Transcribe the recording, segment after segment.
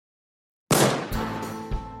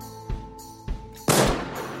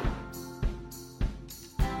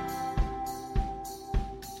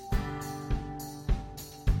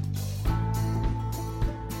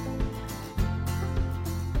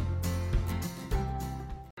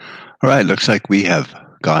All right, looks like we have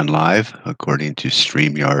gone live according to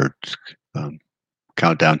StreamYard's um,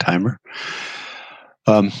 countdown timer.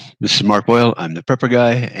 This is Mark Boyle. I'm the prepper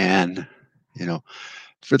guy, and you know,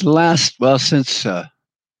 for the since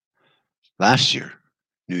last year,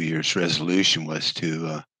 New Year's resolution was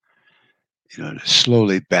to to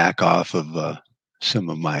slowly back off of some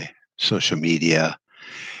of my social media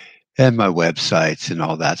and my websites and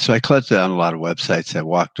all that. So I closed down a lot of websites. I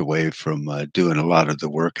walked away from doing a lot of the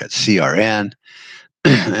work at CRN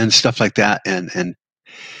and stuff like that, and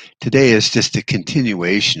today is just a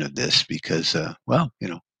continuation of this because,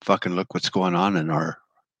 fucking look what's going on in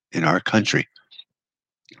our country.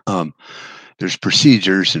 Um, there's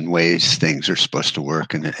procedures and ways things are supposed to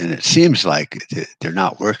work, and it seems like they're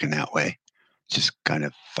not working that way. It's just kind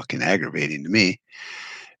of fucking aggravating to me,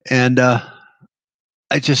 and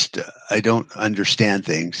I don't understand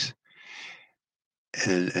things,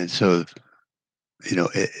 and so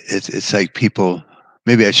it's like people.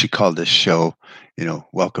 Maybe I should call this show,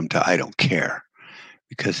 "Welcome to I Don't Care."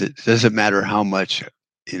 Because it doesn't matter how much,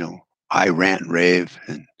 I rant and rave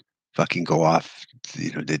and fucking go off,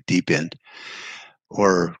 the deep end,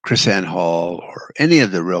 or Chris Ann Hall or any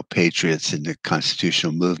of the real patriots in the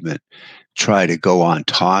constitutional movement try to go on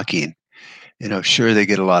talking. Sure, they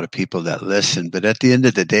get a lot of people that listen, but at the end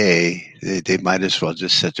of the day, they might as well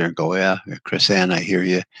just sit there and go, yeah, Chris Ann, I hear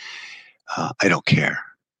you. I don't care.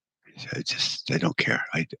 I don't care.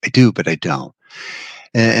 I do, but I don't.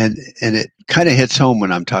 And it kind of hits home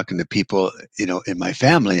when I'm talking to people, in my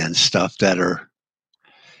family and stuff that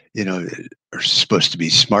you know, are supposed to be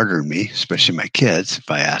smarter than me, especially my kids,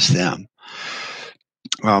 if I ask them.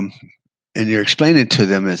 And you're explaining to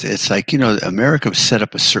them it's like, America was set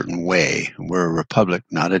up a certain way. We're a republic,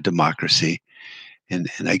 not a democracy. And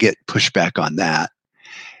I get pushback on that.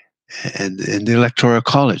 And the Electoral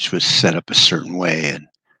College was set up a certain way, and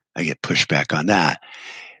I get pushback on that.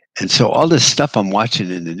 And so all this stuff I'm watching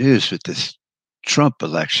in the news with this Trump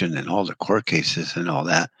election and all the court cases and all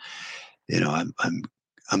that,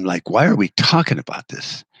 I'm like, why are we talking about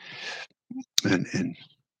this? And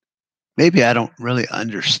maybe I don't really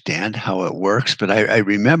understand how it works, but I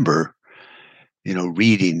remember,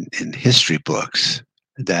 reading in history books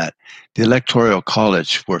that the Electoral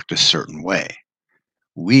College worked a certain way.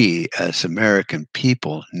 We, as American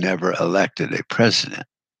people, never elected a president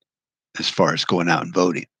as far as going out and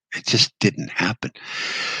voting. It just didn't happen.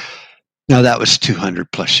 Now, that was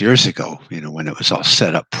 200 plus years ago, when it was all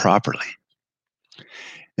set up properly.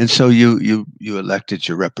 And so you elected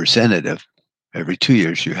your representative. Every 2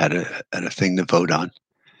 years, you had a thing to vote on.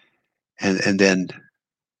 And then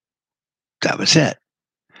that was it.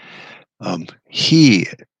 He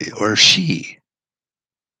or she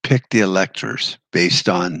picked the electors based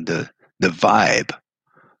on the vibe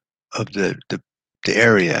of the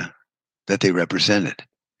area that they represented,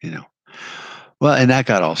 Well, and that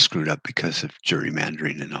got all screwed up because of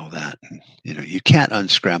gerrymandering and all that. And, you can't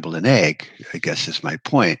unscramble an egg, I guess is my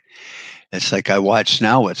point. It's like I watch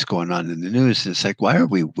now what's going on in the news, and it's like, why are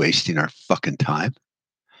we wasting our fucking time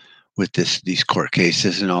with these court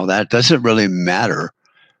cases and all that? It doesn't really matter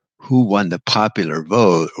who won the popular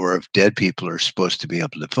vote or if dead people are supposed to be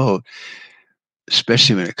able to vote,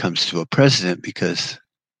 especially when it comes to a president, because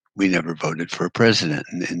we never voted for a president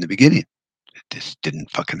in the beginning. It just didn't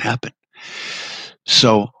fucking happen.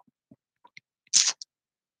 So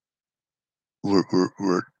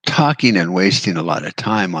we're talking and wasting a lot of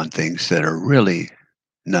time on things that are really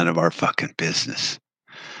none of our fucking business.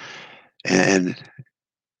 And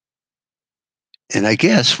I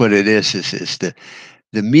guess what it is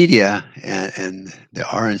the media and the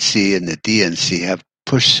RNC and the DNC have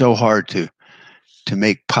pushed so hard to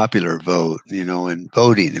make popular vote, and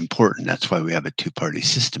voting important. That's why we have a two-party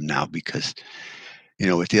system now, because,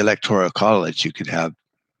 with the Electoral College, you could have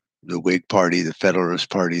the Whig Party, the Federalist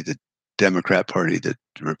Party, the Democrat Party, the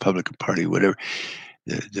Republican Party, whatever,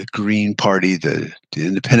 the Green Party, the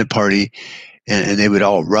Independent Party, and they would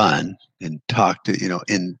all run and talk to,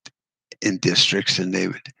 in districts, and they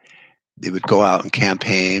would go out and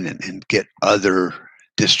campaign and get other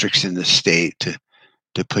districts in the state to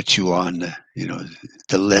put you on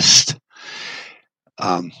the list.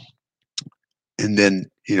 And then,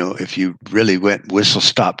 if you really went whistle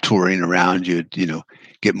stop touring around, you'd,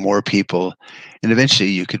 get more people, and eventually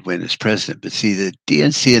you could win as president. But see, the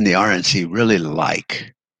DNC and the RNC really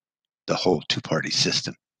like the whole two-party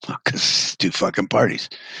system because it's two fucking parties.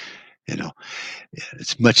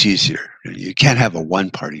 It's much easier. You can't have a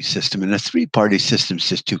one-party system, and a three-party system is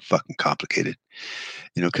just too fucking complicated.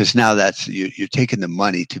 Because now that's you're taking the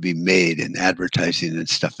money to be made in advertising and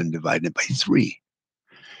stuff and dividing it by three.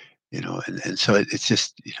 and so it's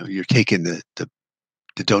just, you're taking the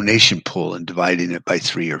donation pool and dividing it by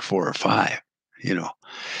 3 or 4 or 5, you know.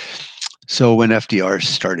 So when FDR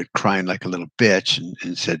started crying like a little bitch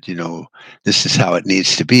and said, this is how it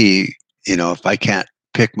needs to be, if I can't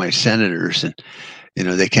pick my senators and,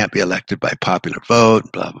 they can't be elected by popular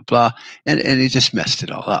vote, blah, blah, blah. And he just messed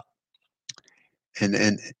it all up.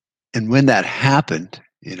 And when that happened,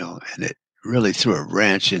 and it really threw a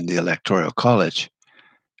wrench in the Electoral College,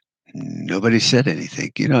 nobody said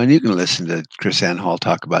anything, and you can listen to Chris Hall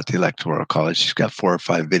talk about the Electoral College. She's got 4 or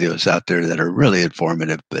 5 videos out there that are really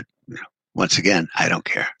informative, but once again, I don't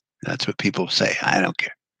care. That's what people say. I don't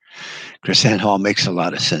care. Chris Hall makes a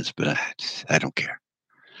lot of sense, but I don't care.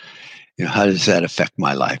 How does that affect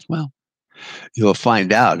my life? Well, you'll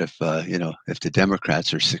find out if the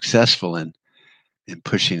Democrats are successful in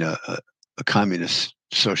pushing a communist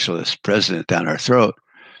socialist president down our throat.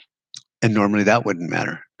 And normally that wouldn't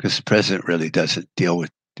matter because the president really doesn't deal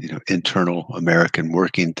with internal American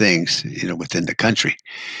working things within the country.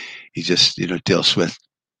 He just deals with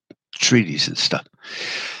treaties and stuff.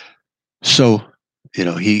 So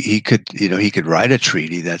he could write a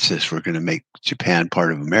treaty that says we're going to make Japan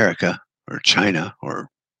part of America or China or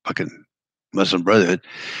fucking Muslim Brotherhood,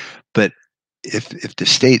 but if the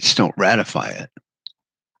states don't ratify it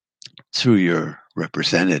through your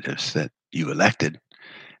representatives that you elected,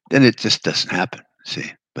 then it just doesn't happen. See,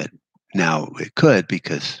 but now it could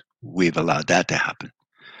because we've allowed that to happen.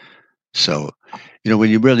 So, when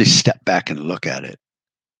you really step back and look at it,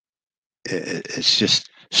 it's just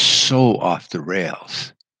so off the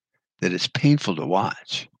rails that it's painful to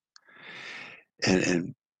watch.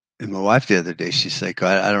 And my wife the other day, she's like,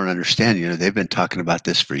 I don't understand. They've been talking about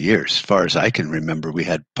this for years. As far as I can remember, we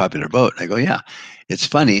had popular vote. And I go, yeah, it's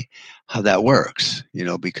funny how that works,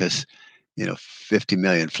 because 50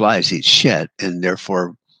 million flies eat shit, and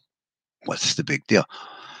therefore, what's the big deal?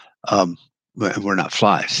 We're not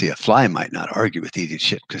flies. See, a fly might not argue with eating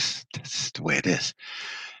shit because that's the way it is.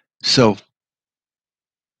 So,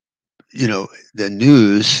 the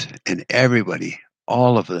news and everybody,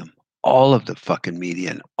 all of them, all of the fucking media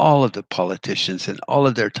and all of the politicians and all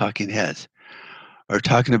of their talking heads are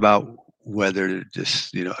talking about whether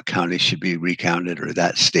this, a county should be recounted or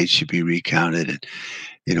that state should be recounted, and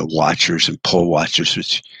watchers and poll watchers,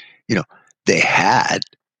 which they had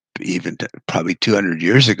even probably 200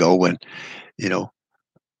 years ago when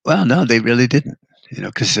well, no, they really didn't,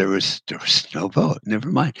 because there was no vote. Never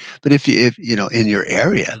mind. But if in your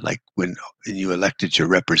area, like when you elected your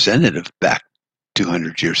representative back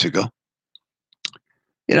 200 years ago,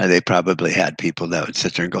 they probably had people that would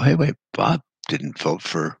sit there and go, hey, wait, Bob didn't vote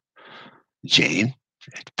for Jane.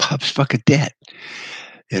 Bob's fucking dead.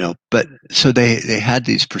 But so they had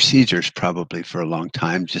these procedures probably for a long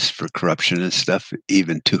time just for corruption and stuff,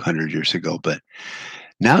 even 200 years ago. But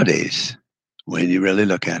nowadays, when you really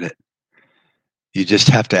look at it, you just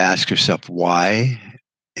have to ask yourself, why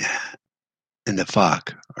in the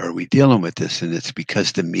fuck are we dealing with this? And it's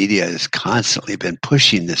because the media has constantly been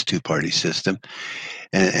pushing this two-party system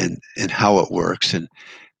and how it works and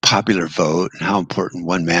popular vote and how important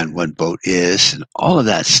one man, one vote is and all of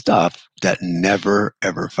that stuff that never,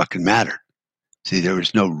 ever fucking mattered. See, there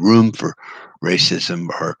was no room for racism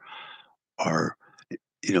or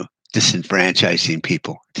disenfranchising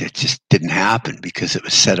people. It just didn't happen because it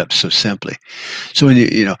was set up so simply. So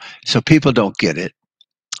when so people don't get it,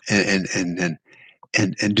 and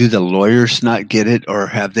do the lawyers not get it, or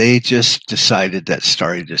have they just decided that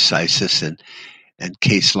stare decisis and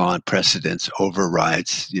case law and precedents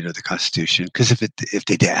overrides the Constitution? Because if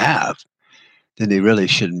they have, then they really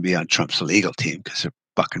shouldn't be on Trump's legal team because they're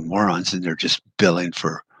fucking morons and they're just billing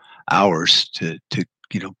for hours to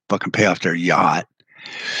fucking pay off their yacht.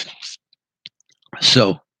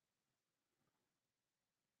 So,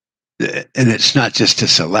 and it's not just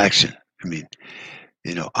this election. I mean,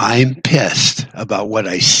 I'm pissed about what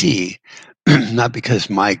I see, not because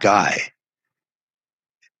my guy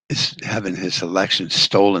is having his election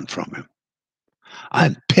stolen from him.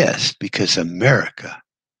 I'm pissed because America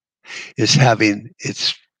is having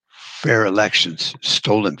its fair elections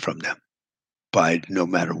stolen from them by no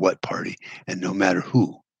matter what party and no matter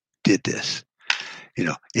who did this.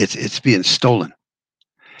 It's being stolen.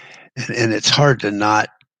 And it's hard to not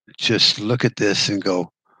just look at this and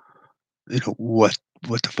go, what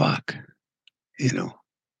the fuck?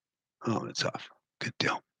 Oh, it's off. Good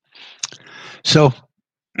deal. So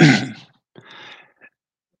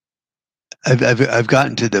I've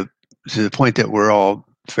gotten to the point that we're all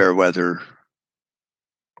fair weather,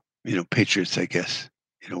 Patriots, I guess.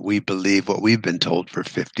 We believe what we've been told for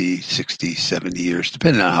 50, 60, 70 years,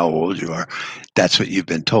 depending on how old you are. That's what you've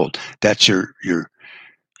been told. That's your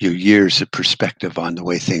years of perspective on the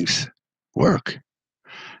way things work,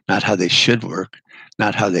 not how they should work,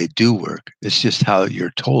 not how they do work. It's just how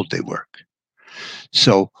you're told they work.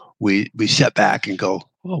 So we sit back and go,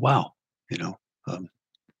 oh wow, um,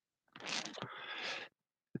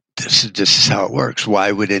 this is how it works.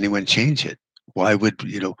 Why would anyone change it? Why would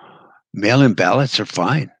mail-in ballots are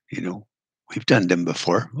fine. We've done them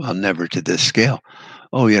before. Well, never to this scale.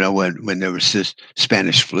 Oh, when there was this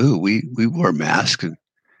Spanish flu, we wore masks and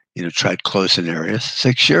tried closing areas. It's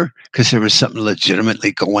like, sure, because there was something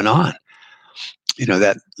legitimately going on.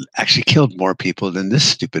 That actually killed more people than this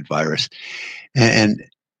stupid virus. And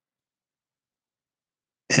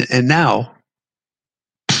now,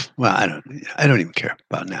 well, I don't even care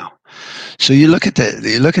about now. So you look at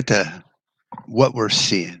the what we're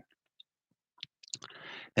seeing,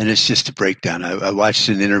 and it's just a breakdown. I watched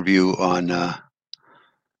an interview on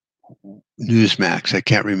Newsmax. I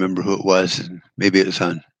can't remember who it was, and maybe it was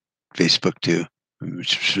on Facebook too,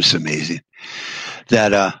 which was amazing.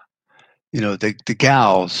 That the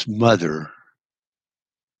gal's mother,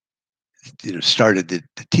 started the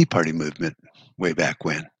Tea Party movement way back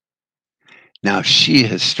when. Now she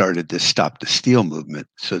has started the Stop the Steal movement,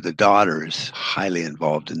 so the daughter is highly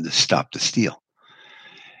involved in the Stop the Steal.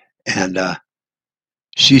 And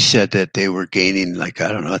she said that they were gaining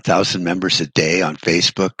 1,000 members a day on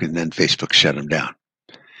Facebook, and then Facebook shut them down.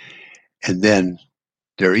 And then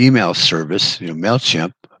their email service,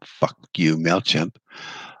 MailChimp, fuck you, MailChimp,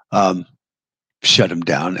 shut them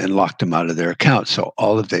down and locked them out of their account. So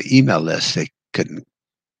all of the email lists they couldn't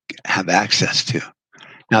have access to.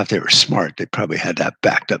 Now, if they were smart, they probably had that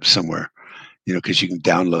backed up somewhere, because you can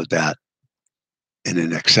download that in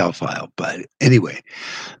an Excel file. But anyway,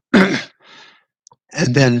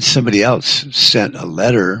 and then somebody else sent a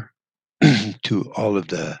letter to all of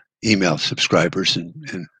the email subscribers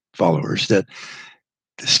and followers that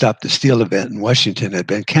the Stop the Steal event in Washington had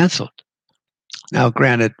been canceled. Now,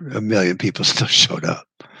 granted, 1 million people still showed up.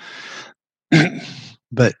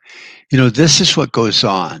 But, this is what goes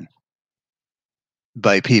on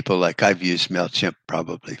by people like I've used MailChimp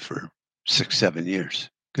probably for 6-7 years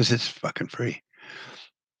because it's fucking free.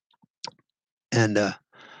 And,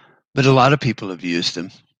 but a lot of people have used them,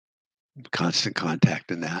 Constant Contact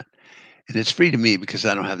and that. And it's free to me because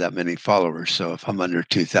I don't have that many followers. So if I'm under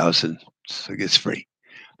 2,000, it's free.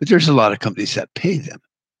 But there's a lot of companies that pay them.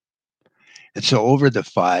 And so over the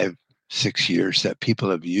 5-6 years that people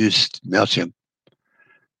have used MailChimp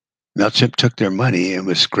took their money and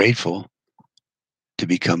was grateful to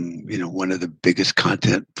become, one of the biggest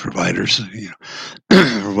content providers,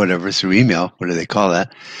 or whatever through email. What do they call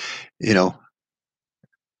that? They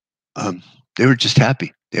were just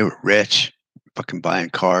happy. They were rich, fucking buying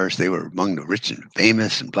cars. They were among the rich and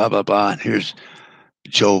famous and blah, blah, blah. And here's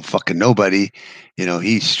Joe fucking nobody.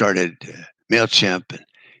 He started MailChimp and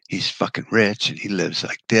he's fucking rich and he lives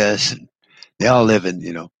like this. And they all live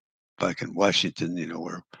in, fucking Washington,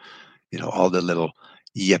 where, all the little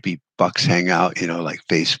yuppie bucks hang out, like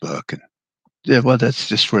Facebook. And yeah, well, that's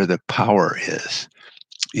just where the power is,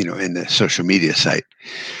 in the social media site.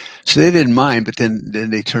 So they didn't mind, but then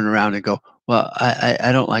they turn around and go, well,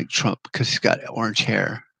 I don't like Trump because he's got orange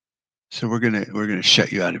hair. So we're gonna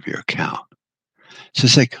shut you out of your account. So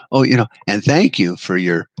it's like, oh, and thank you for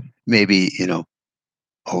your maybe,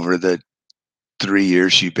 over the 3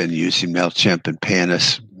 years you've been using MailChimp and paying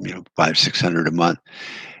us, $500-600 a month.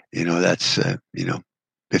 That's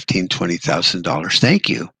 $15,000-$20,000. Thank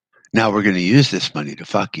you. Now we're going to use this money to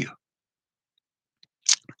fuck you.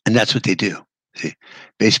 And that's what they do. See,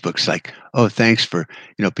 Facebook's like, oh, thanks for,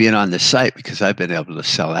 being on the site because I've been able to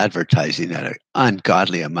sell advertising at an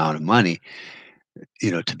ungodly amount of money,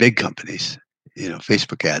 to big companies.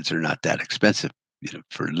 Facebook ads are not that expensive,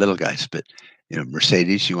 for little guys, but,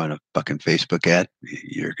 Mercedes, you want a fucking Facebook ad,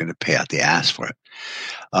 you're going to pay out the ass for it.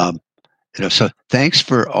 So thanks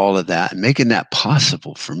for all of that and making that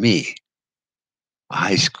possible for me, a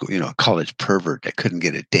high school, a college pervert that couldn't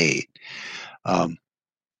get a date.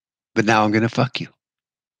 But now I'm going to fuck you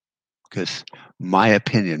because my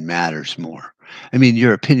opinion matters more. I mean,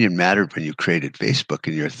 your opinion mattered when you created Facebook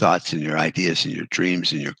and your thoughts and your ideas and your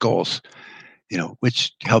dreams and your goals,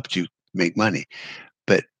 which helped you make money.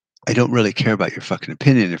 But I don't really care about your fucking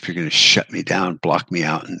opinion if you're going to shut me down, block me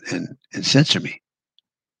out, and censor me.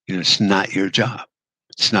 It's not your job.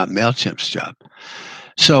 It's not MailChimp's job.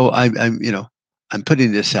 So I'm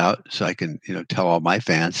putting this out so I can, tell all my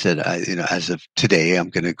fans that as of today, I'm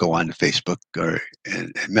going to go on to Facebook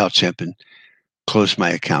and MailChimp and close my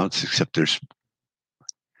accounts, except there's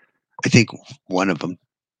I think one of them,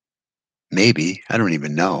 maybe, I don't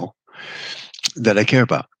even know, that I care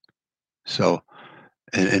about. So,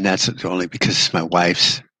 and that's only because it's my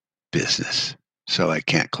wife's business. So I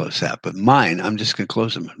can't close that. But mine, I'm just going to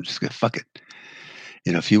close them. I'm just going to fuck it.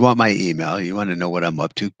 If you want my email, you want to know what I'm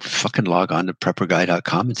up to, fucking log on to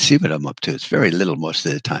prepperguy.com and see what I'm up to. It's very little most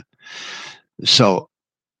of the time. So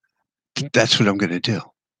that's what I'm going to do.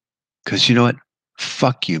 Because you know what?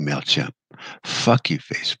 Fuck you, MailChimp. Fuck you,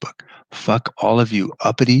 Facebook. Fuck all of you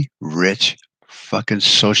uppity, rich, fucking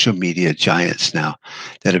social media giants now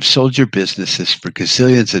that have sold your businesses for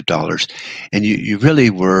gazillions of dollars. And you really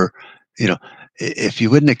were, if you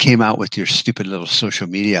wouldn't have came out with your stupid little social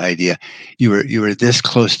media idea, you were this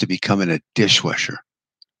close to becoming a dishwasher.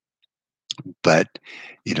 But,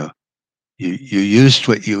 you know, you used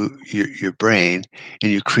what your brain,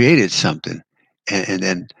 and you created something,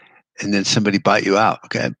 and then somebody bought you out.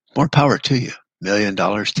 Okay, more power to you. $1 million,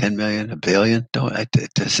 10 million, a billion.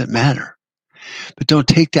 It doesn't matter. But don't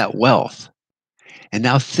take that wealth and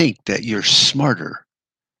now think that you're smarter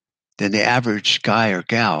than the average guy or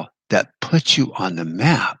gal that puts you on the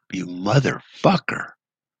map, you motherfucker.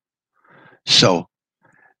 So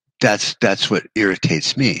that's what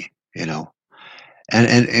irritates me,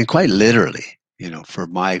 and quite literally, for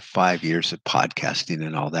my 5 years of podcasting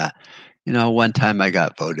and all that. One time I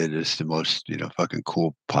got voted as the most, fucking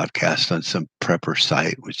cool podcast on some prepper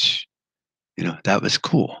site, which, that was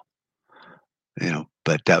cool.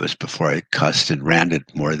 But that was before I cussed and ranted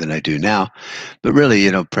more than I do now. But really,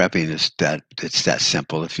 prepping it's that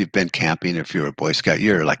simple. If you've been camping, if you're a Boy Scout,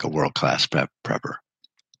 you're like a world-class prepper.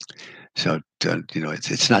 So,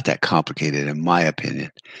 it's not that complicated, in my opinion.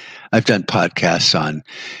 I've done podcasts on,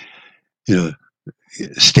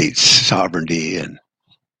 state sovereignty, and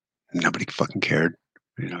nobody fucking cared.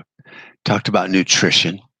 Talked about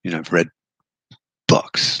nutrition. I've read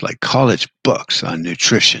books, like college books on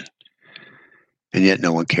nutrition. And yet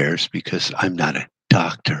no one cares because I'm not a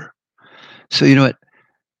doctor. So you know what?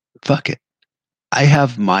 Fuck it. I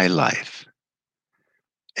have my life.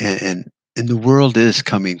 And the world is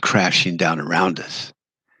coming crashing down around us.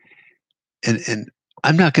 And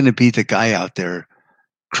I'm not going to be the guy out there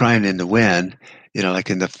crying in the wind, like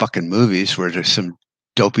in the fucking movies where there's some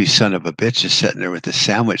dopey son of a bitch is sitting there with a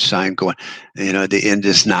sandwich sign going, the end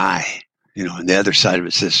is nigh, and the other side of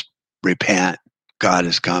it says, repent, God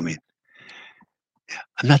is coming. Yeah,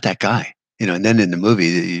 I'm not that guy, and then in the movie,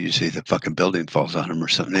 usually the fucking building falls on him or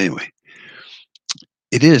something anyway.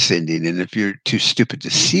 It is ending, and if you're too stupid to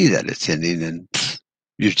see that it's ending, then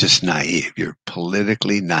you're just naive. You're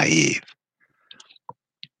politically naive.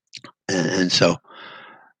 And so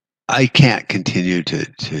I can't continue to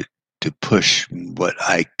push what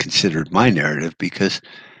I considered my narrative because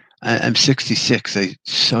I'm 66. I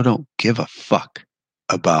so don't give a fuck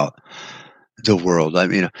about the world. I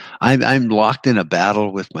mean, I'm locked in a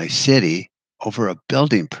battle with my city over a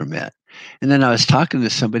building permit. And then I was talking to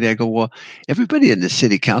somebody. I go, well, everybody in the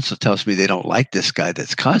city council tells me they don't like this guy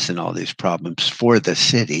that's causing all these problems for the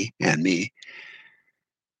city and me.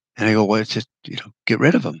 And I go, well, it's just, get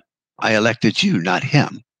rid of him. I elected you, not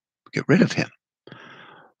him. Get rid of him.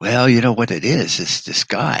 Well, you know what it is this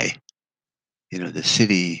guy, the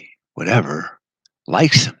city, whatever,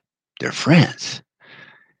 likes him. They're friends.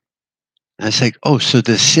 And it's like, oh, so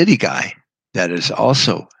the city guy that is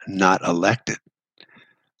also not elected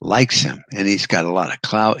likes him, and he's got a lot of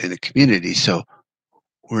clout in the community. So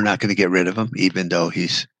we're not going to get rid of him, even though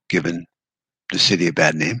he's given the city a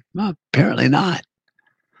bad name. Well, apparently not.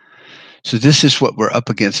 So this is what we're up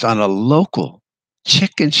against on a local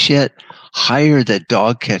chicken shit, hire the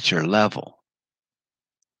dog catcher level.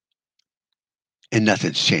 And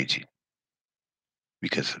nothing's changing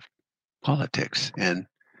because of politics and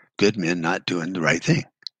good men not doing the right thing.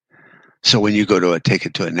 So when you go to take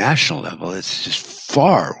it to a national level, it's just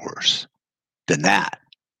far worse than that.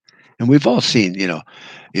 And we've all seen, you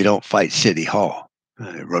don't fight City Hall.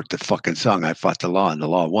 I wrote the fucking song, I fought the law and the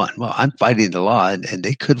law won. Well, I'm fighting the law and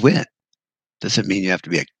they could win. Doesn't mean you have to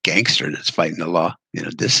be a gangster that's fighting the law.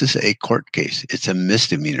 This is a court case. It's a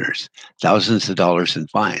misdemeanors, thousands of dollars in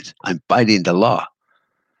fines. I'm fighting the law.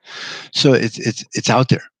 So it's out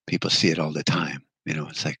there. People see it all the time.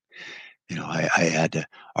 It's like, I had to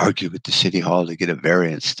argue with the city hall to get a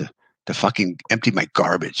variance to fucking empty my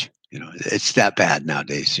garbage. It's that bad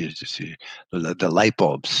nowadays. The light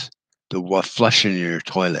bulbs, the flushing your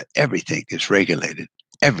toilet, everything is regulated.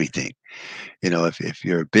 Everything. If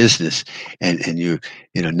you're a business and you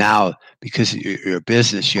now because you're a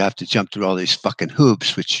business, you have to jump through all these fucking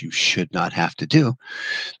hoops, which you should not have to do.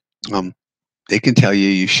 They can tell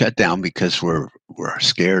you shut down because we're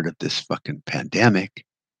scared of this fucking pandemic.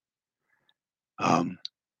 Um,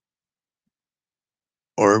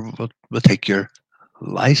 or we'll take your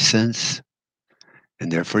license,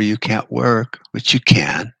 and therefore you can't work, which you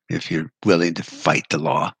can if you're willing to fight the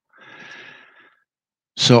law.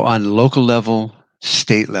 So on local level,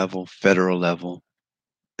 state level, federal level,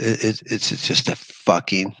 it's just a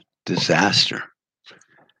fucking disaster.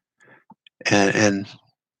 And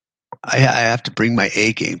I have to bring my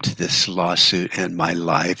A game to this lawsuit and my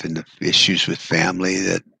life and the issues with family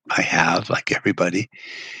that I have, like everybody,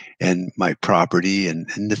 and my property and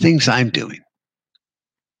the things I'm doing.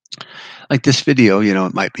 Like this video,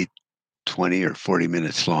 it might be 20 or 40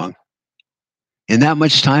 minutes long. In that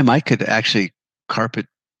much time, I could actually carpet,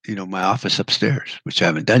 my office upstairs, which I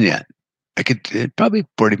haven't done yet. I could probably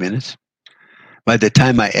 40 minutes. By the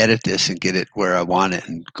time I edit this and get it where I want it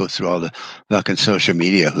and go through all the fucking social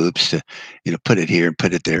media hoops to, put it here and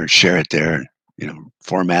put it there and share it there and,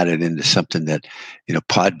 format it into something that,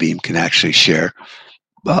 Podbeam can actually share,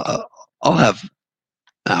 I'll have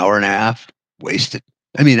an hour and a half wasted.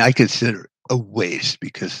 I mean, I consider it a waste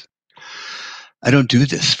because I don't do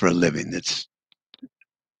this for a living. It's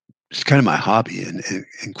kind of my hobby.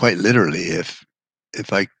 And quite literally, if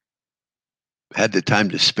I had the time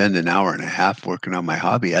to spend an hour and a half working on my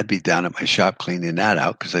hobby, I'd be down at my shop cleaning that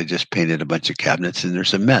out because I just painted a bunch of cabinets and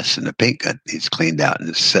there's a mess and the paint gun needs cleaned out and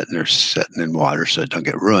it's setting in water so it don't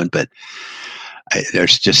get ruined. But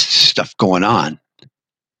there's just stuff going on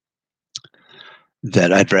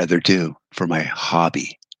that I'd rather do for my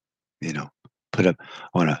hobby. Put up.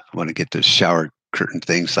 I want to get those shower curtain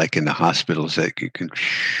things like in the hospitals that you can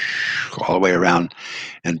all the way around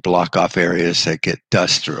and block off areas that get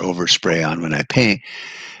dust or overspray on when I paint,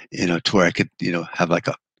 to where I could, have like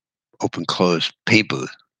a open close paint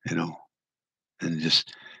booth, and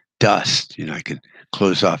just dust, I could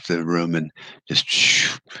close off the room and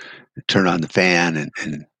just turn on the fan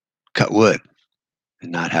and cut wood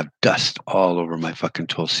and not have dust all over my fucking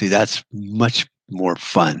tools. See, that's much more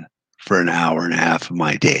fun for an hour and a half of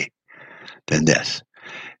my day than this.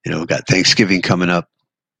 We've got Thanksgiving coming up.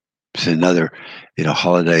 It's another,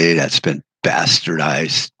 holiday that's been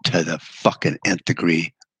bastardized to the fucking nth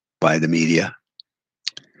degree by the media,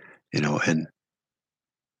 and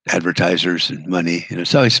advertisers and money.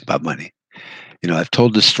 It's always about money. I've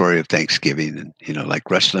told the story of Thanksgiving and, like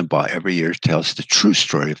Rush Limbaugh every year tells the true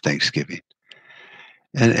story of Thanksgiving.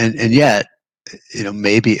 And yet,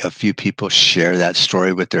 maybe a few people share that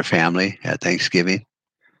story with their family at Thanksgiving.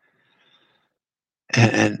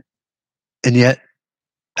 And yet,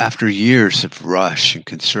 after years of Rush and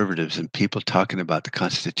conservatives and people talking about the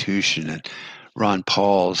Constitution and Ron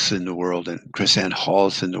Paul's in the world and Chris Ann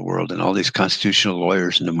Hall's in the world and all these constitutional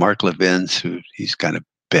lawyers and the Mark Levin's, who he's kind of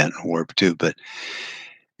bent and warped too. But,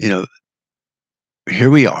 here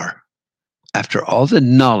we are. After all the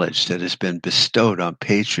knowledge that has been bestowed on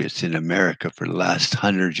patriots in America for the last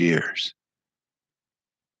 100 years,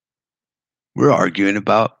 we're arguing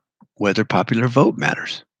about whether popular vote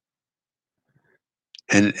matters.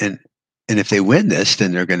 And if they win this,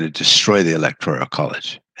 then they're going to destroy the Electoral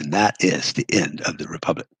College. And that is the end of the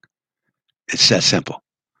Republic. It's that simple.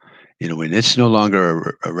 When it's no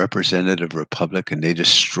longer a representative republic and they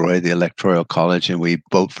destroy the Electoral College and we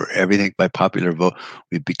vote for everything by popular vote,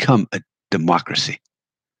 we become a democracy.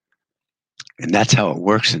 And that's how it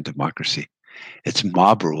works in democracy. It's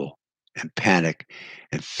mob rule and panic,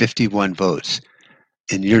 and 51 votes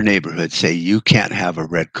in your neighborhood say you can't have a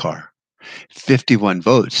red car. 51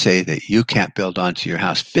 votes say that you can't build onto your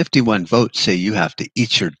house. 51 votes say you have to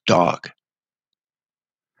eat your dog.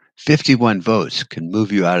 51 votes can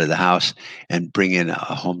move you out of the house and bring in a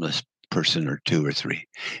homeless person or two or three.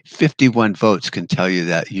 51 votes can tell you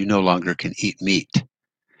that you no longer can eat meat.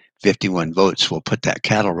 51 votes will put that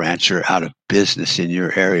cattle rancher out of business in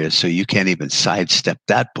your area so you can't even sidestep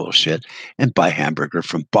that bullshit and buy hamburger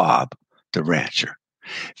from Bob, the rancher.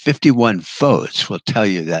 51 votes will tell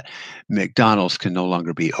you that McDonald's can no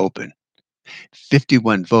longer be open.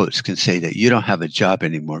 51 votes can say that you don't have a job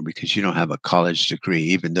anymore because you don't have a college degree,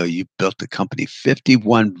 even though you built the company.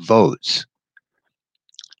 51 votes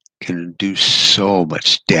can do so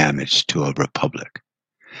much damage to a republic.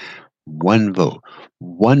 One vote,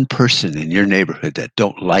 one person in your neighborhood that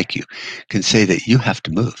don't like you can say that you have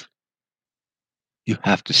to move. You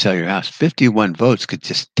have to sell your house. 51 votes could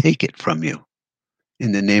just take it from you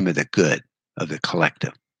in the name of the good of the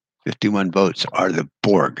collective. 51 votes are the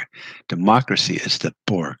Borg. Democracy is the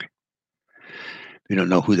Borg. If you don't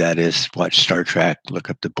know who that is, watch Star Trek,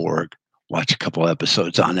 look up the Borg, watch a couple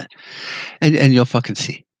episodes on it, and you'll fucking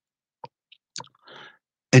see.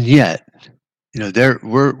 And yet,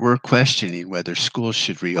 we're questioning whether schools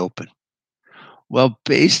should reopen. Well,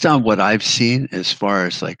 based on what I've seen, as far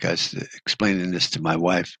as like I was explaining this to my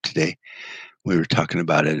wife today, we were talking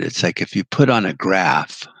about it. It's like if you put on a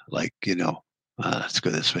graph, like, let's go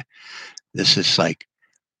this way. This is like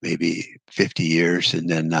maybe 50 years, and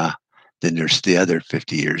then there's the other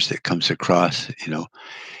 50 years that comes across,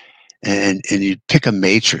 and you pick a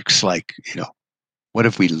matrix like, what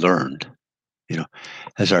have we learned?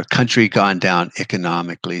 Has our country gone down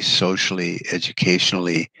economically, socially,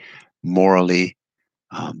 educationally, morally,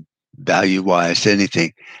 value wise,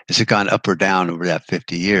 anything? Has it gone up or down over that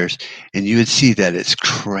 50 years? And you would see that it's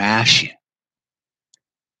crashing.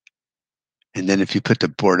 And then if you put the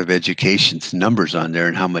Board of Education's numbers on there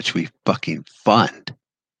and how much we fucking fund,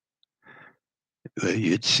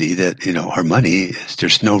 you'd see that, our money,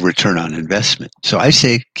 there's no return on investment. So I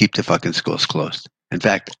say keep the fucking schools closed. In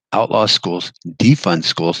fact, outlaw schools, defund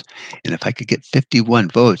schools. And if I could get 51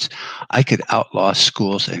 votes, I could outlaw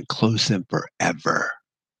schools and close them forever.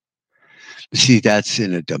 See, that's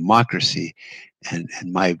in a democracy, and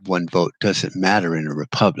my one vote doesn't matter in a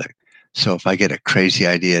republic. So if I get a crazy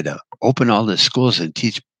idea to open all the schools and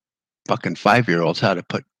teach fucking 5-year-olds how to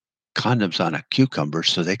put condoms on a cucumber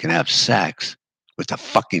so they can have sex with a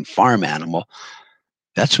fucking farm animal,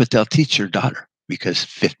 that's what they'll teach your daughter, because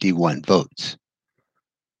 51 votes.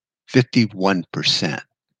 51%.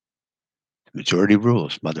 Majority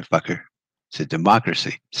rules, motherfucker. It's a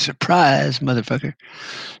democracy. Surprise, motherfucker.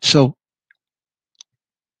 So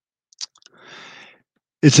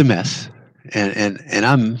it's a mess. And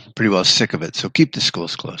I'm pretty well sick of it. So keep the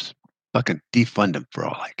schools closed. Fucking defund them for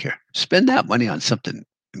all I care. Spend that money on something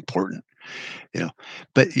important,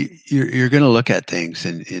 But you're going to look at things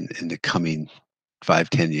in the coming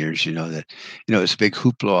 5-10 years, that, it's a big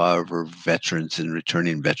hoopla over veterans and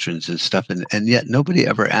returning veterans and stuff. And yet nobody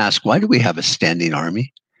ever asked, why do we have a standing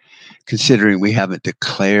army? Considering we haven't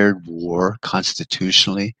declared war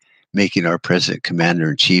constitutionally, making our president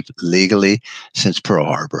commander-in-chief legally since Pearl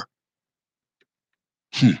Harbor.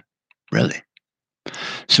 Really?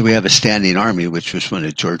 So we have a standing army, which was one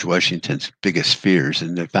of George Washington's biggest fears,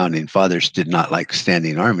 and the founding fathers did not like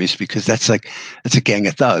standing armies because that's a gang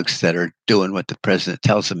of thugs that are doing what the president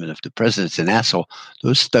tells them. And if the president's an asshole,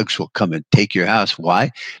 those thugs will come and take your house.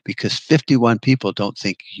 Why? Because 51 people don't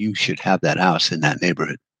think you should have that house in that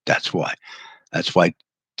neighborhood. That's why. That's why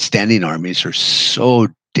standing armies are so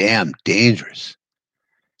damn dangerous.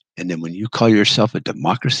 And then when you call yourself a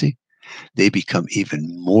democracy, they become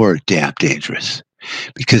even more damn dangerous,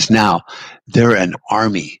 because now they're an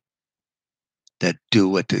army that do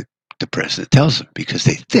what the president tells them, because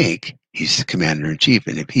they think he's the commander-in-chief.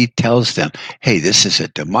 And if he tells them, hey, this is a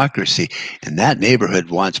democracy and that neighborhood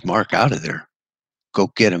wants Mark out of there,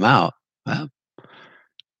 go get him out, well,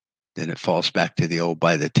 then it falls back to the old,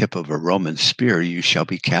 by the tip of a Roman spear, you shall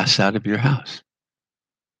be cast out of your house.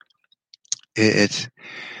 It's,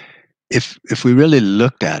 if we really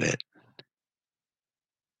looked at it,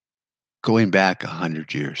 going back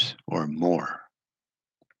 100 years or more,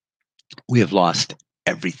 we have lost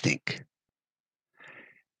everything.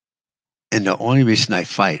 And the only reason I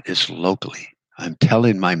fight is locally. I'm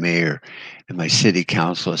telling my mayor and my city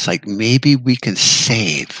council, it's like, maybe we can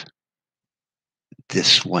save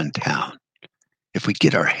this one town if we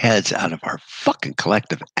get our heads out of our fucking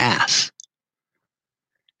collective ass.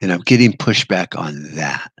 And I'm getting pushback on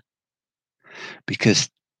that because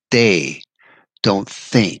they don't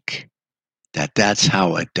think that that's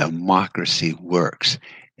how a democracy works.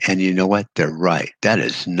 And you know what? They're right. That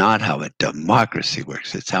is not how a democracy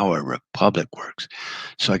works. It's how a republic works.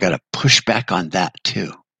 So I got to push back on that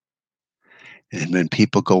too. And when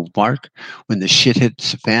people go, Mark, when the shit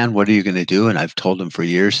hits the fan, what are you going to do? And I've told them for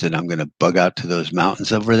years that I'm going to bug out to those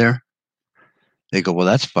mountains over there. They go, well,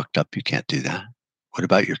 that's fucked up. You can't do that. What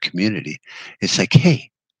about your community? It's like, hey,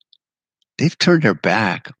 they've turned their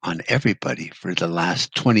back on everybody for the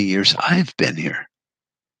last 20 years I've been here.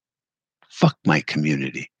 Fuck my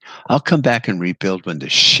community. I'll come back and rebuild when the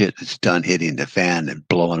shit is done hitting the fan and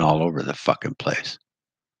blowing all over the fucking place.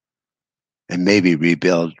 And maybe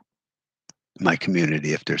rebuild my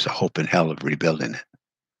community if there's a hope in hell of rebuilding it.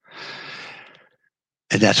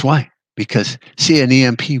 And that's why. Because, see, an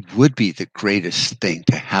EMP would be the greatest thing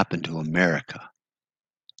to happen to America.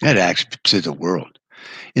 It actually to the world.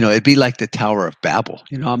 It'd be like the Tower of Babel.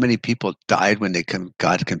 You know how many people died when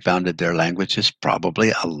God confounded their languages?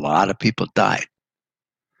 Probably a lot of people died.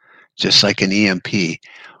 Just like an EMP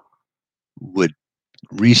would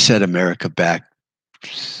reset America back,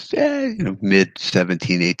 mid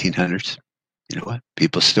 1800s. You know what?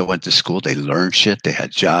 People still went to school. They learned shit. They had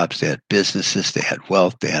jobs. They had businesses. They had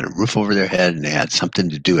wealth. They had a roof over their head, and they had something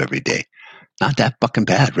to do every day. Not that fucking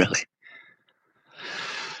bad, really.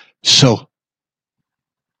 So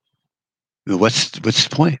what's the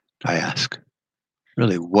point? I ask.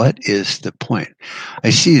 Really, what is the point?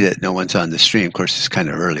 I see that no one's on the stream. Of course, it's kind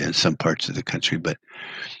of early in some parts of the country, but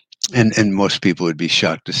and most people would be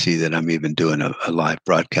shocked to see that I'm even doing a live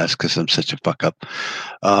broadcast because I'm such a fuck up.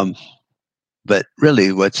 Um, but really,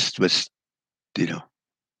 you know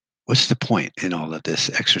what's the point in all of this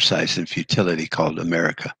exercise in futility called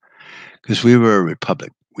America? Because we were a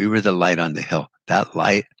republic. We were the light on the hill. That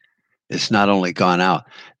light is not only gone out,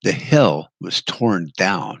 the hill was torn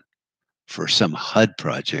down for some HUD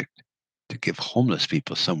project to give homeless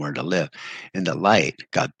people somewhere to live. And the light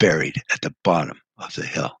got buried at the bottom of the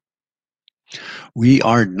hill. We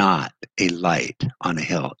are not a light on a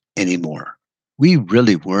hill anymore. We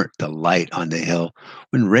really weren't the light on the hill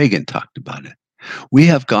when Reagan talked about it. We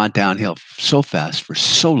have gone downhill so fast for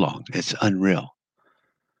so long, it's unreal.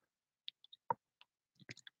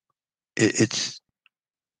 It's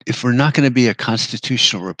if we're not going to be a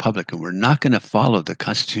constitutional republic and we're not going to follow the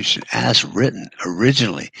Constitution as written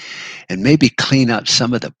originally and maybe clean up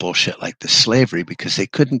some of the bullshit like the slavery because they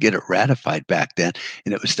couldn't get it ratified back then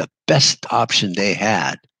and it was the best option they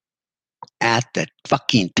had at the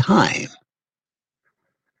fucking time.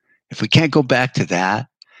 If we can't go back to that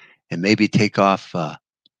and maybe take off,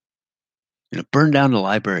 burn down the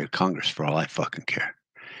Library of Congress for all I fucking care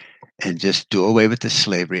and just do away with the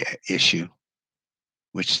slavery issue,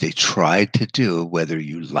 which they tried to do, whether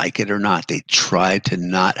you like it or not. They tried to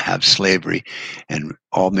not have slavery and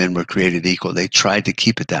all men were created equal. They tried to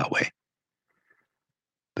keep it that way.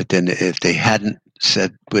 But then if they hadn't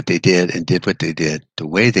said what they did and did what they did the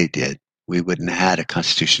way they did, we wouldn't have had a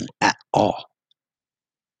constitution at all.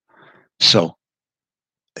 So,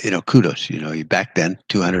 kudos. Back then,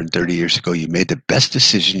 230 years ago, you made the best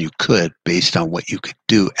decision you could based on what you could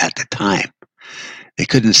do at the time. They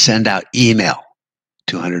couldn't send out email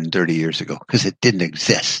 230 years ago because it didn't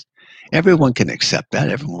exist. Everyone can accept that.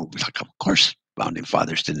 Everyone was like, of course, founding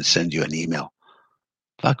fathers didn't send you an email.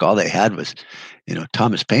 Fuck, all they had was,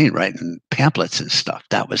 Thomas Paine writing pamphlets and stuff.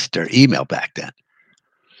 That was their email back then.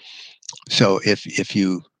 So if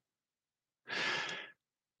you're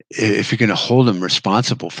going to hold them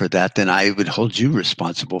responsible for that, then I would hold you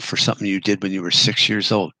responsible for something you did when you were 6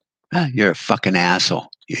 years old. You're a fucking asshole.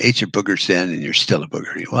 You ate your boogers then, and you're still a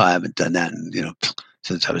booger. Well, I haven't done that,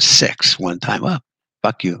 since I was 6. One time, well,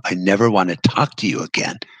 fuck you. I never want to talk to you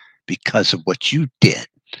again because of what you did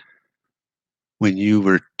when you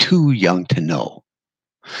were too young to know.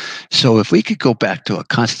 So if we could go back to a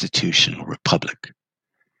constitutional republic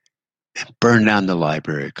and burn down the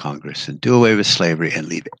Library of Congress and do away with slavery and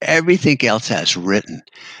leave everything else as written,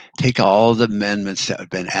 take all the amendments that have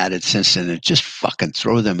been added since then and just fucking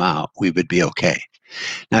throw them out, we would be okay.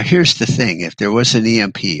 Now, here's the thing. If there was an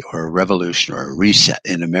EMP or a revolution or a reset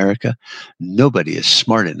in America, nobody is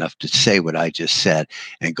smart enough to say what I just said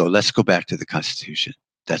and go, let's go back to the Constitution.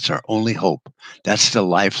 That's our only hope. That's the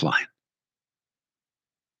lifeline.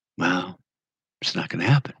 Well, it's not going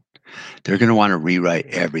to happen. They're going to want to rewrite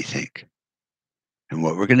everything. And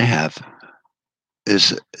what we're going to have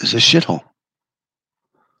is a shithole.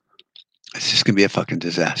 It's just going to be a fucking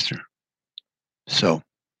disaster. So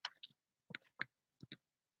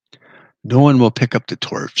no one will pick up the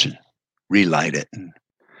torch and relight it and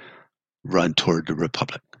run toward the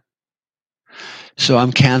republic. So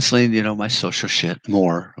I'm canceling, my social shit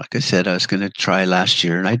more. Like I said, I was going to try last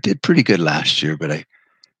year, and I did pretty good last year, but I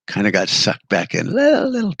kind of got sucked back in a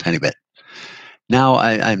little tiny bit. Now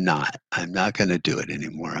I'm not. I'm not going to do it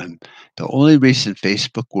anymore. The only reason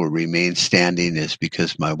Facebook will remain standing is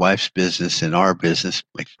because my wife's business and our business,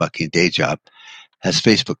 my fucking day job, has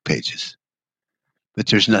Facebook pages. But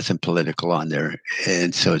there's nothing political on there,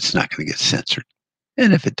 and so it's not going to get censored.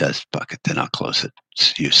 And if it does, fuck it, then I'll close it.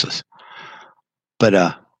 It's useless. But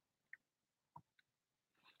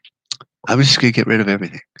I'm just going to get rid of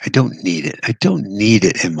everything. I don't need it. I don't need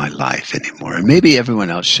it in my life anymore. And maybe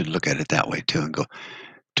everyone else should look at it that way too and go,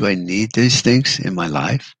 do I need these things in my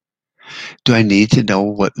life? Do I need to know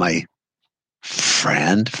what my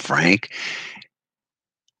friend, Frank,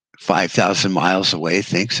 5,000 miles away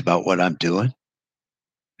thinks about what I'm doing?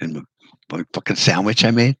 And what fucking sandwich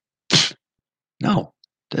I made? No,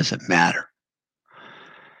 doesn't matter.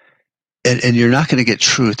 And you're not going to get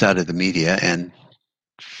truth out of the media, and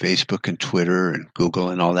Facebook and Twitter and Google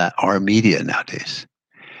and all that are media nowadays.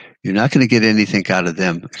 You're not going to get anything out of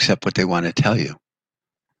them except what they want to tell you.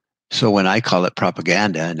 So when I call it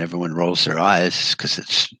propaganda and everyone rolls their eyes because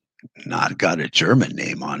it's not got a German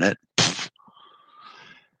name on it,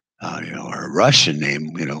 or a Russian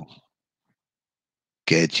name,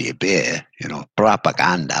 KGB,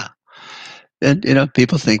 propaganda, And,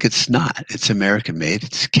 people think it's not. It's American made.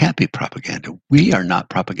 It can't be propaganda. We are not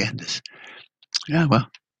propagandists. Yeah, well,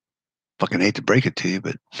 fucking hate to break it to you,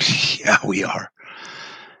 but yeah, we are.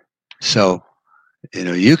 So,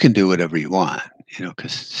 you can do whatever you want,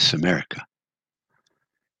 because it's America.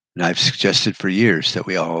 And I've suggested for years that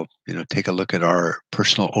we all, take a look at our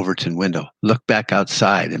personal Overton window, look back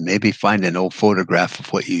outside and maybe find an old photograph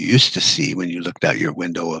of what you used to see when you looked out your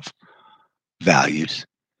window of values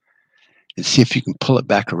and see if you can pull it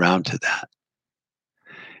back around to that.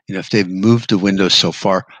 If they've moved the window so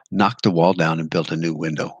far, knock the wall down and build a new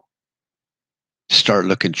window. Start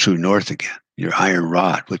looking true north again. Your iron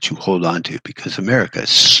rod, what you hold on to, because America is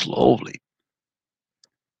slowly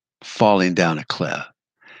falling down a cliff.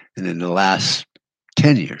 And in the last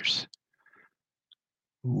 10 years,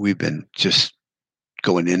 we've been just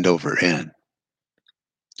going end over end.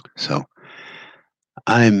 So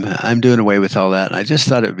I'm doing away with all that. And I just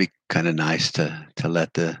thought it would be kind of nice to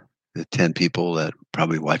let the 10 people that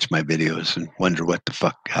probably watch my videos and wonder what the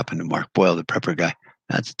fuck happened to Mark Boyle, the prepper guy.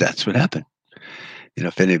 That's what happened.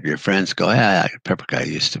 If any of your friends go, yeah, prepper guy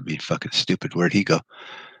used to be fucking stupid, where'd he go?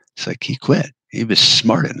 It's like he quit. He was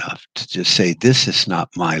smart enough to just say, this is not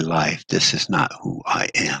my life. This is not who I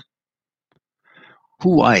am.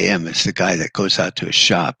 Who I am is the guy that goes out to a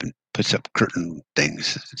shop and puts up curtain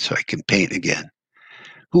things so I can paint again.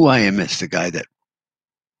 Who I am is the guy that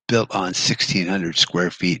built on 1,600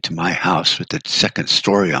 square feet to my house with the second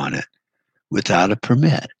story on it without a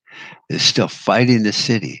permit. Is still fighting the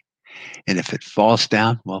city. And if it falls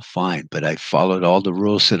down, well, fine. But I followed all the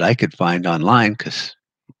rules that I could find online because,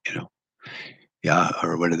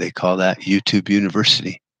 or what do they call that? YouTube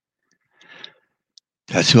University.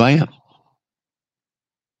 That's who I am.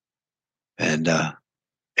 And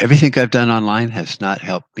everything I've done online has not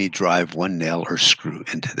helped me drive one nail or screw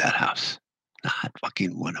into that house. Not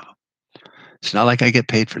fucking one of them. It's not like I get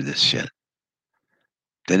paid for this shit.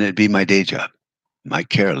 Then it'd be my day job. Might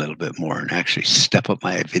care a little bit more and actually step up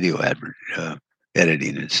my video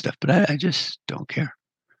editing and stuff. But I just don't care.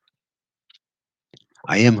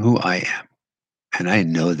 I am who I am. And I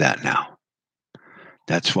know that now.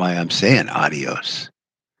 That's why I'm saying adios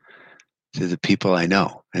to the people I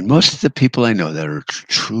know. And most of the people I know that are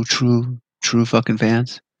true fucking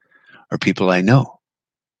fans are people I know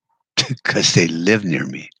because they live near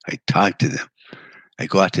me. I talk to them. I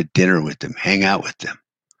go out to dinner with them, hang out with them.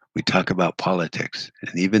 We talk about politics.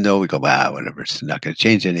 And even though we go, whatever, it's not going to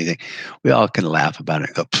change anything, we all can laugh about it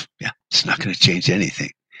and go, yeah, it's not going to change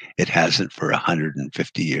anything. It hasn't for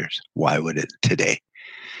 150 years. Why would it today?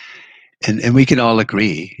 And we can all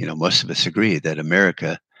agree, most of us agree that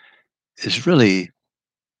America is really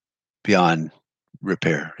beyond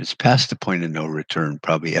repair. It's past the point of no return.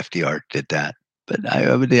 Probably FDR did that. But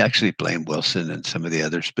I would actually blame Wilson and some of the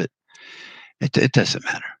others, but it doesn't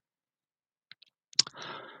matter.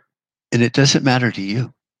 And it doesn't matter to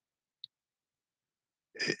you.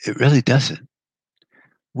 It really doesn't.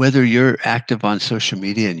 Whether you're active on social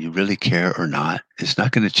media and you really care or not, it's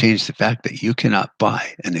not going to change the fact that you cannot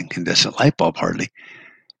buy an incandescent light bulb hardly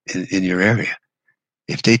in your area.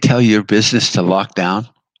 If they tell your business to lock down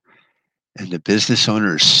and the business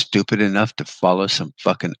owner is stupid enough to follow some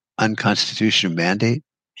fucking unconstitutional mandate,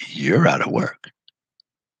 you're out of work.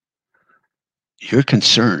 Your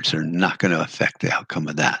concerns are not going to affect the outcome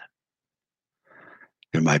of that.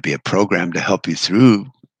 There might be a program to help you through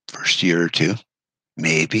first year or two,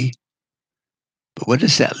 maybe. But what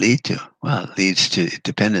does that lead to? Well, it leads to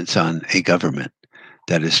dependence on a government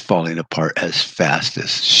that is falling apart as fast as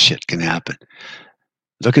shit can happen.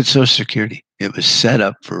 Look at Social Security. It was set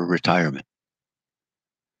up for retirement.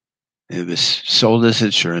 It was sold as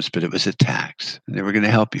insurance, but it was a tax. And they were going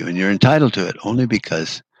to help you. And you're entitled to it only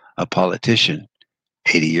because a politician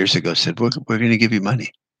 80 years ago said, we're going to give you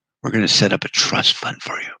money. We're going to set up a trust fund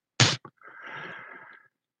for you.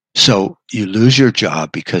 So you lose your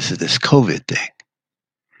job because of this COVID thing.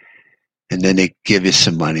 And then they give you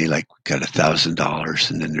some money, like we got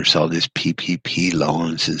 $1,000. And then there's all these PGP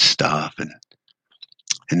loans and stuff. And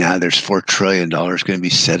now there's $4 trillion going to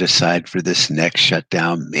be set aside for this next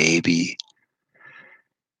shutdown, maybe.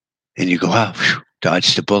 And you go,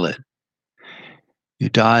 dodged a bullet. You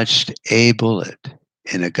dodged a bullet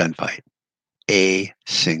in a gunfight. A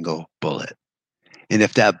single bullet. And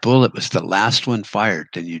if that bullet was the last one fired,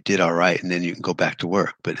 then you did all right, and then you can go back to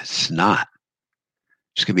work. But it's not.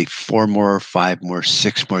 There's going to be 4 more, 5 more,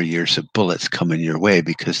 6 more years of bullets coming your way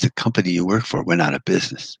because the company you work for went out of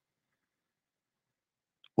business.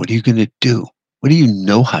 What are you going to do? What do you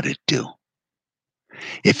know how to do?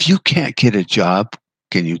 If you can't get a job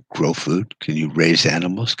Can you grow food? Can you raise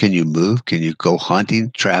animals? Can you move? Can you go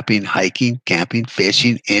hunting, trapping, hiking, camping,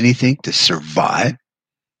 fishing, anything to survive?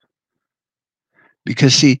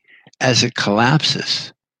 Because see, as it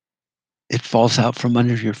collapses, it falls out from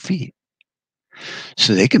under your feet.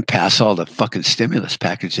 So they can pass all the fucking stimulus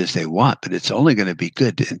packages they want, but it's only going to be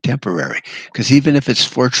good and temporary. Because even if it's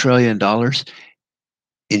 $4 trillion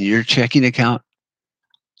in your checking account,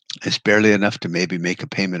 it's barely enough to maybe make a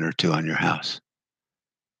payment or two on your house.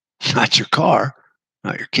 Not your car,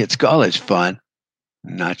 not your kid's college fund,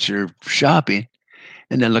 not your shopping.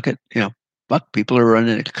 And then look at, fuck, people are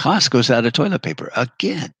running at Costco's out of toilet paper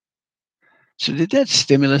again. So did that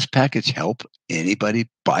stimulus package help anybody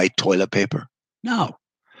buy toilet paper? No.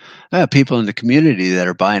 I have people in the community that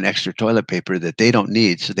are buying extra toilet paper that they don't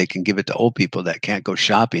need so they can give it to old people that can't go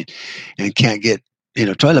shopping and can't get,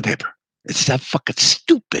 toilet paper. It's that fucking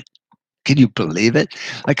stupid. Can you believe it?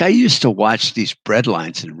 Like I used to watch these bread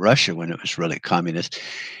lines in Russia when it was really communist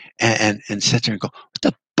and sit there and go, what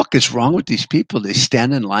the fuck is wrong with these people? They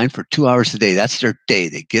stand in line for 2 hours a day. That's their day.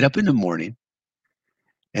 They get up in the morning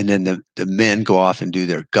and then the men go off and do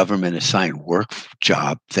their government assigned work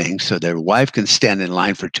job thing so their wife can stand in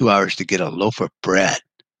line for 2 hours to get a loaf of bread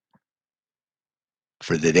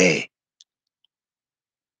for the day.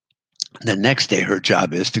 The next day, her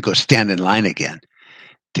job is to go stand in line again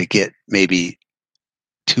to get maybe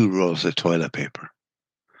 2 rolls of toilet paper.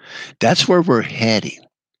 That's where we're heading.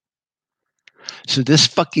 So this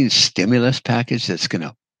fucking stimulus package that's going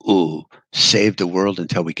to save the world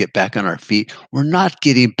until we get back on our feet, we're not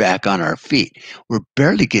getting back on our feet. We're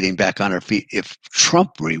barely getting back on our feet if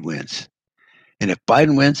Trump re-wins. And if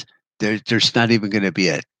Biden wins, there's not even going to be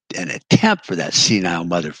an attempt for that senile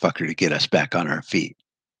motherfucker to get us back on our feet.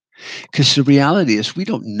 Because the reality is we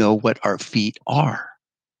don't know what our feet are.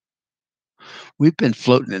 We've been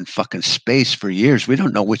floating in fucking space for years. We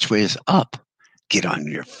don't know which way is up. Get on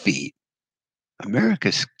your feet.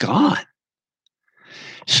 America's gone.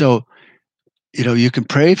 So, you can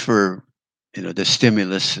pray for, the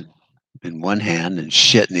stimulus in one hand and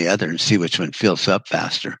shit in the other and see which one fills up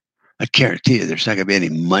faster. I guarantee you there's not going to be any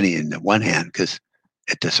money in the one hand because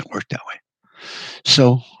it doesn't work that way.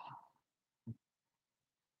 So,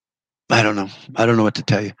 I don't know. I don't know what to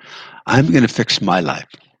tell you. I'm going to fix my life.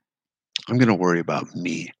 I'm going to worry about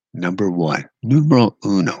me, number one, numero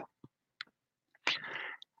uno.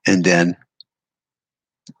 And then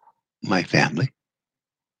my family,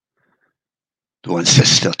 the ones that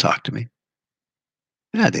still talk to me.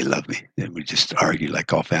 Yeah, they love me. And we just argue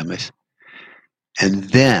like all families. And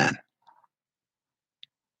then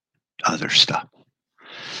other stuff.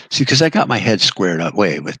 See, because I got my head squared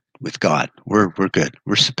away with God. We're good.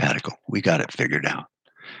 We're sabbatical. We got it figured out.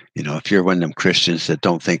 If you're one of them Christians that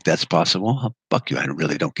don't think that's possible, I'll fuck you. I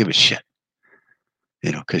really don't give a shit.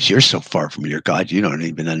 Because you're so far from your God, you don't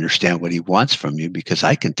even understand what he wants from you because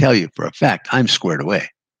I can tell you for a fact, I'm squared away.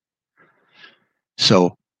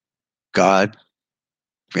 So God,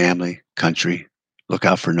 family, country, look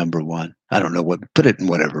out for number one. I don't know put it in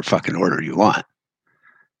whatever fucking order you want.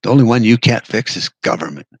 The only one you can't fix is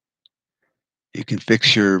government. You can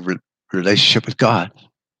fix your relationship with God.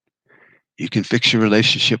 You can fix your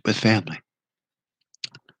relationship with family.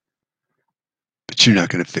 But you're not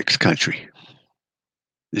going to fix country.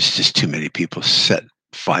 There's just too many people set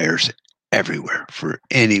fires everywhere for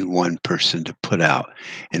any one person to put out.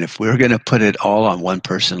 And if we're going to put it all on one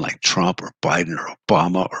person like Trump or Biden or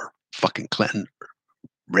Obama or fucking Clinton or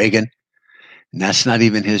Reagan, and that's not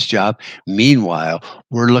even his job. Meanwhile,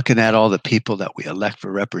 we're looking at all the people that we elect for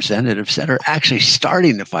representatives that are actually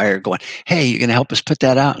starting the fire going, hey, you're going to help us put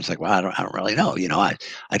that out? And it's like, well, I don't really know.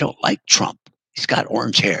 I don't like Trump. He's got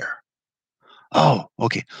orange hair. Oh,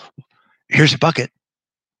 okay. Here's a bucket.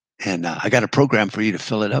 And I got a program for you to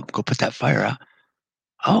fill it up. Go put that fire out.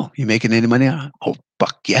 Oh, you making any money on it? Oh,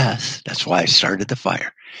 fuck yes. That's why I started the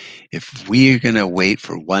fire. If we're going to wait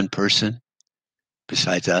for one person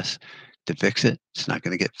besides us to fix it, it's not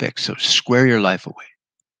going to get fixed. So square your life away.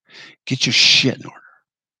 Get your shit in order.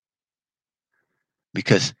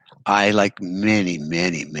 Because I, like many,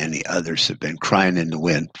 many, many others, have been crying in the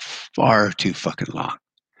wind far too fucking long.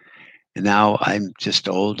 And now I'm just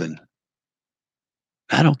old and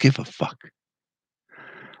I don't give a fuck.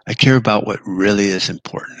 I care about what really is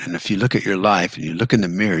important. And if you look at your life and you look in the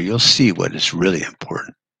mirror, you'll see what is really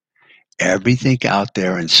important. Everything out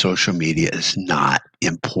there in social media is not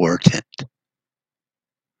important.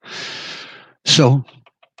 So,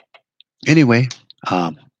 anyway,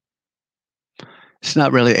 it's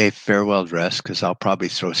not really a farewell address because I'll probably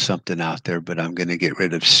throw something out there, but I'm going to get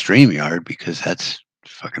rid of StreamYard because that's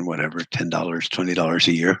fucking whatever, $10, $20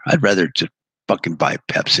 a year. I'd rather just fucking buy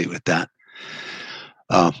Pepsi with that.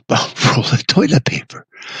 Roll of toilet paper.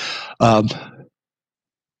 And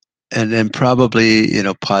then probably,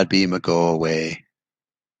 Podbeam will go away.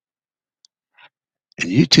 And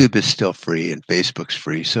YouTube is still free and Facebook's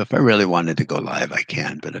free. So if I really wanted to go live, I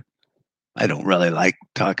can. But I don't really like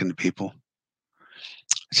talking to people,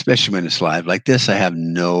 especially when it's live. Like this, I have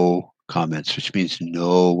no comments, which means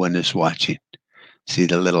no one is watching. See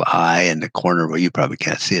the little eye in the corner where you probably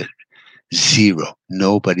can't see it? 0.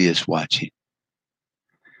 Nobody is watching.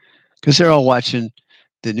 Because they're all watching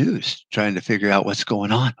the news, trying to figure out what's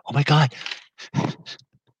going on. Oh my God.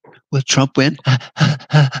 Will Trump win?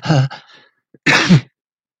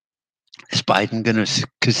 Is Biden going to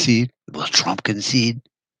concede? Will Trump concede?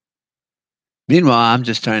 Meanwhile, I'm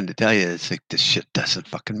just trying to tell you, it's like this shit doesn't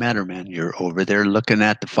fucking matter, man. You're over there looking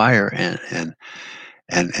at the fire and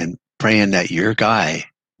praying that your guy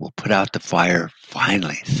will put out the fire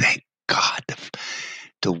finally. Thank God.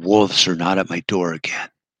 The wolves are not at my door again.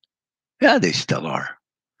 Yeah, they still are.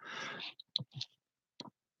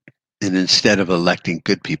 And instead of electing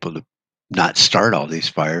good people to not start all these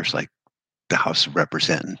fires like the House of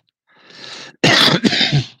Representatives,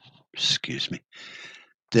 excuse me,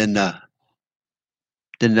 then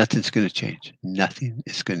nothing's going to change. Nothing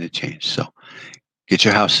is going to change. So get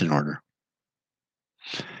your house in order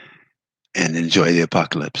and enjoy the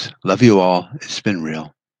apocalypse. Love you all. It's been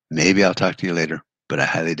real. Maybe I'll talk to you later, but I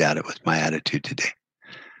highly doubt it with my attitude today.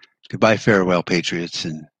 Goodbye, farewell, Patriots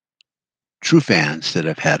and true fans that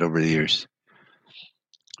I've had over the years.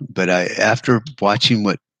 But after watching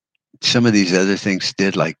what some of these other things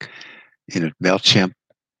did, like, MailChimp,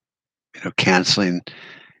 canceling,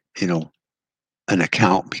 an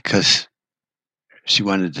account because she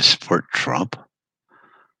wanted to support Trump,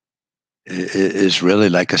 is really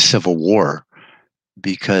like a civil war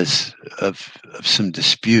because of some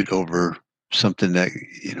dispute over something that,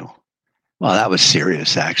 well, that was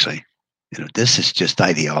serious, actually. This is just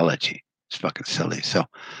ideology. It's fucking silly. So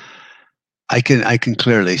I can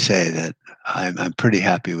clearly say that I'm pretty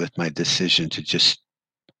happy with my decision to just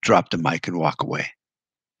drop the mic and walk away.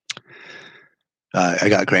 I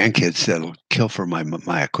got grandkids that'll kill for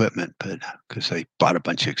my equipment, but because I bought a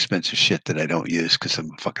bunch of expensive shit that I don't use because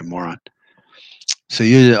I'm a fucking moron. So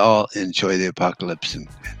you all enjoy the apocalypse and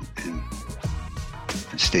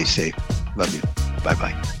stay safe. Love you.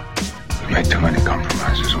 Bye-bye. We made too many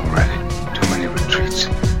compromises already. Too many retreats.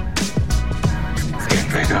 They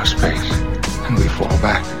invade our space, and we fall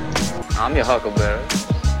back. I'm your huckleberry.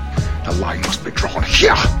 The line must be drawn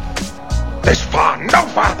here. This far, no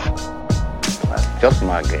farther. That's just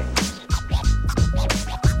my game.